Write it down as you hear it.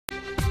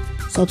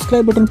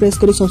Subscribe button press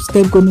करी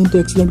subscribe करनियंतु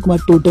excellent Kumar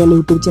tutorial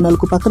YouTube channel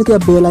को पाखरे थिबा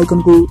बेल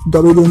आइकन को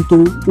दबाइ दियंतु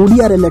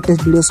ओडिया रे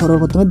लेटेस्ट वीडियो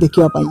सर्वप्रथम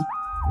देखिबा पाई।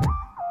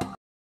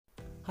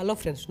 हेलो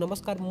फ्रेंड्स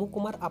नमस्कार मु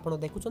कुमार आपण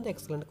देखुछन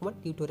एक्सीलेंट कुमार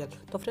ट्यूटोरियल।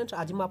 तो फ्रेंड्स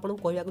आज मैं आपन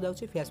कहया को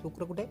जाउछि फेसबुक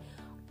रो गुटे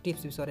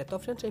टिप्स विषय। तो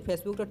फ्रेंड्स ये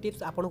फेसबुक रो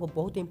टिप्स आपन को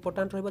बहुत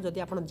इंपोर्टेंट रहबो जदि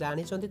आपन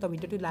जानि छथि तो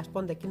वीडियो लास्ट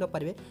पन देखि न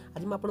पारबे।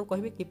 आज मैं आपन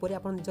कहबे किपरि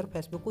आपन निजर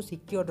फेसबुक को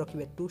सिक्योर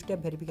रखिबे टू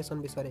स्टेप वेरिफिकेशन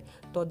विषय।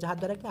 तो जहा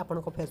द्वारा कि आपन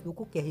को फेसबुक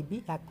को केही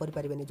भी हैक करि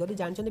पारबेनी। जदि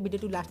जानि छथि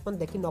वीडियो लास्ट पन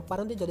देखि न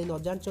पारंती, जदि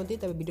न जानि छथि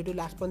तबे वीडियो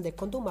लास्ट पन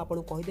देखंतु मैं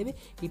आपन कहि देबी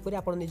किपरि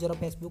आपन निजर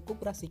फेसबुक को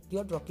पूरा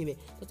सिक्योर रखिबे।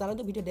 तो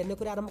चलंतु वीडियो डेने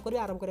करे आरंभ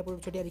करे पूर्व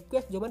छोटिया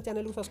रिक्वेस्ट जो मन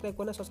चैनल को सब्सक्राइब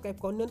करना सब्सक्राइब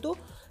करनियंतु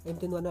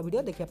एमती नुआ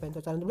वीडियो देखिया पे।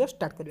 तो चलंतु वीडियो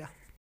स्टार्ट करिया।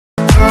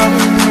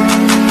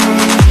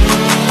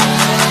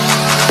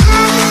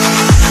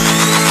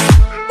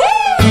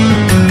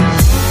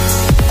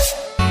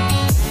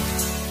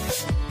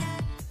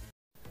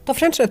 तो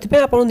फ्रेंड्स एथि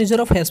आप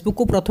निजर फेसबुक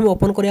को प्रथम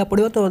ओपन करिया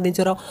पड़ियो। तो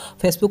निजर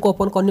फेसबुक को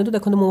ओपन करनी तो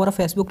देखो मोर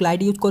फेसबुक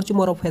लाइट यूज करछि,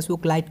 मोर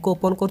फेसबुक लाइट को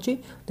ओपन करछि।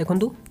 देखो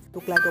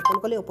फेसबुक लाइट ओपन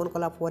कले ओपन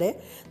कला परे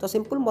तो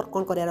सिंपल मोर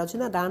कोन करिया अछि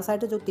ना डान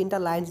साइड जो तीनटा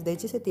लाइन्स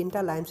देछि से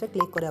तीनटा लाइन से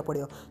क्लिक करिया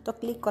पड़ियो। तो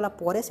क्लिक कला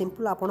परे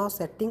सिंपल आपण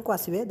सेटिंग को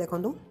आसीबे।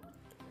 देखो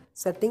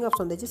सेटिंग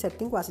ऑप्शन देछि,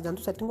 सेटिंग को आसी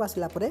जानतु। सेटिंग को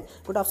आसिला परे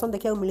गोटे ऑप्शन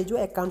देखिया मिल जो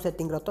अकाउंट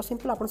सेटिंग रो। तो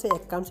सिंपल आपण से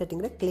अकाउंट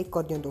सेटिंग रे क्लिक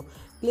कर दियंतु।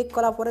 क्लिक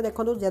कला परे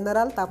देखंतु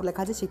जनरल ताप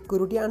लिखा छै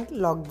सिक्योरिटी एंड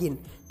लॉगिन।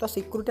 तो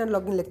सिक्योरिटी एंड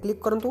लॉगिन ले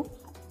क्लिक करंतु।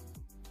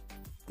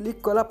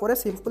 क्लिक कला परे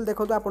सिंपल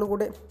देखंतु आपण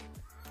गोटे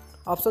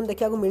ऑप्शन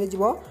देखिया को मिल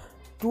जिवो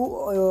टू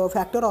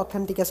फैक्टर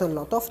ऑथेंटिकेशन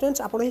लो। तो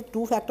फ्रेंड्स आपण ये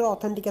टू फैक्टर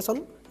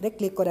ऑथेंटिकेशन रे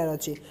क्लिक करार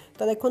अछि।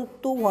 तो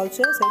देखंतु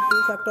भलसे से टू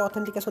फैक्टर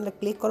ऑथेंटिकेशन रे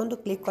क्लिक करंतु।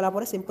 क्लिक कला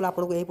परे सिंपल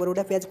आपण को एही पर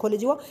गोटे पेज खोली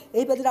जिवो।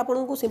 एही पेज रे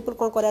आपण को सिंपल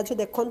कोन करार अछि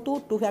देखंतु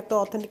टू फैक्टर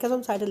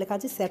ऑथेंटिकेशन साइड रे लिखा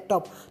अछि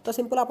सेटअप। तो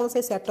सिंपल आपण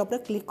से सेटअप रे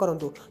क्लिक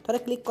करंतु। थरे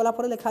क्लिक कला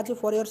परे लिखा अछि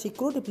फॉर योर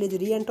सिक्योरिटी प्लीज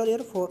री enter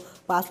your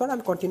password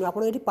and continue.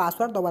 आपण एठी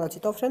पासवर्ड दबार अछि।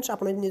 तो फ्रेंड्स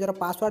आपण निजर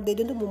पासवर्ड दे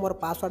दियंतु। मु मोर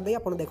पासवर्ड दे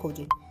आपण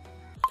देखौछि।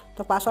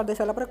 तो पासवर्ड दे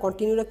साला परे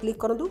कंटिन्यू रे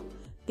क्लिक करंतु।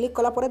 क्लिक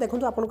कला परे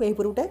देखंतु आपन को एही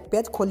पर गोटे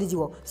पेज खोली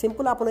जिवो।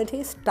 सिंपल आपन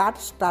एठी स्टार्ट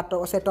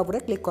सेटअप रे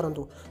क्लिक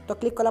करंतु। तो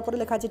क्लिक कला परे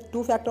लिखा अछि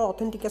टू फैक्टर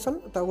ऑथेंटिकेशन।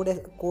 तो गोटे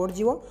कोड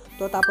जिवो।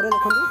 तो तापरे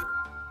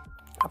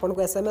देखंतु आपन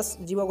को एसएमएस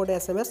जिवो गोटे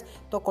एसएमएस।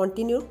 तो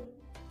कंटिन्यू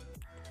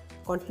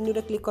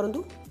रे क्लिक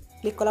करंतु।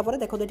 क्लिक कला परे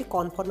देखंतु एठी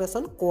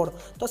कन्फर्मेशन कोड।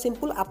 तो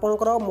सिंपल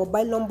आपनकर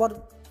मोबाइल नंबर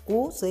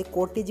को से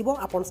कोड टी जिवो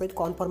आपन से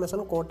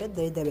कन्फर्मेशन कोड टे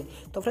दे देबे।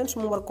 तो फ्रेंड्स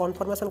मु मोर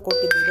कन्फर्मेशन कोड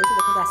टी दे दोछि।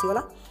 देखंतु आसी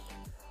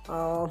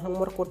गला मु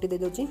मोर कोड टी दे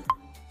दोछि।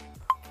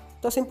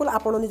 तो सिंपल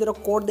आपण निजर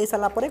कोड दे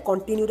साला परे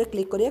कंटिन्यू रे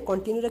क्लिक करिए।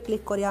 कंटिन्यू रे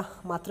क्लिक करिया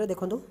मात्र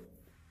देखंतु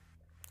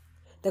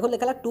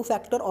लिखला टू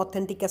फैक्टर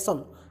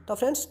ऑथेंटिकेशन। तो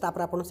फ्रेंड्स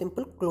तापर आपण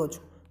सिंपल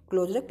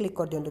क्लोज रे क्लिक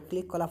कर दियंतु।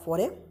 क्लिक कला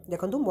परे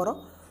देखंतु मोर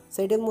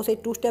सेटे मु से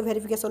टू स्टेप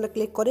वेरिफिकेशन रे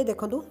क्लिक करी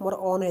देखंतु मोर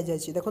ऑन हे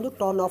जायछि। देखंतु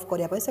टर्न ऑफ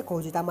करिया पय से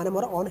कहूछि ता माने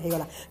मोर ऑन हे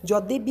गला।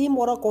 जदी भी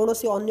मोर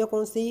कोनोसी अन्य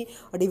कोनोसी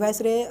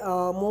डिवाइस रे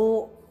मु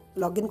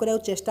लॉगिन करिया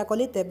चेष्टा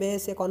कली तेबे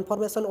से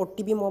कन्फर्मेशन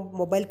ओटीपी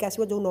मोबाइल के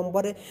आसीबो। जो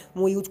नंबर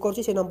मु यूज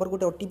करछि से नंबर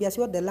गोटे ओटीपी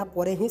आसीबो। देला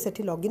परे ही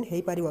सेठी लॉगिन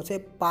हेई पारिबो। से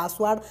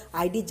पासवर्ड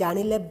आईडी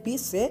जानिले भी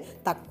से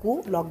ताकू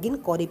लॉगिन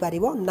करि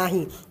पारिबो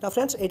नाही। तो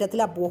फ्रेंड्स एटा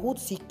थिला बहुत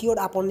सिक्योर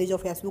आपन निजो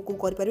फेसबुक को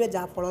करि पारिबे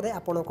जा फल रे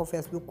आपन को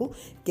फेसबुक को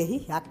केही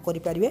हैक करि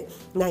पारिबे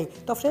नाही।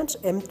 तो फ्रेंड्स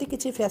एमती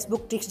किछि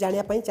फेसबुक ट्रिक्स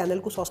जानिया पई चैनल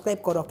को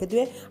सब्सक्राइब कर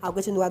रखिथिबे। आ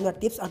किछि नुवा नुवा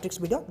टिप्स आ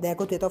ट्रिक्स वीडियो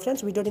देखुथिबे। तो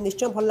फ्रेंड्स वीडियो टी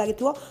निश्चय भल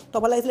लागिथिबो। तो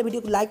भल लागिले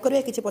वीडियो को लाइक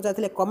करिवे, किछि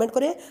पचाथिले कमेंट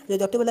करिवे, जे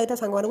जति भल लागिता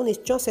सांग मानकु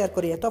निश्चय शेयर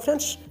करिए। तो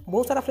फ्रेंड्स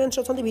बहुत सारा फ्रेंड्स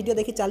अच्छा वीडियो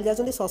देखी चल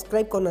जाती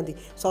सब्सक्राइब करना,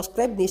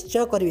 सब्सक्राइब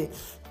निश्चय करेंगे।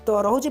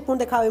 तो रोचे पुणी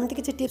देखा एमती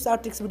किसी टिप्स और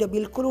ट्रिक्स वीडियो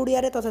बिल्कुल ओडिया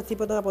रे। तो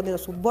से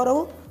शुभ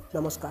रहू।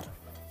 नमस्कार।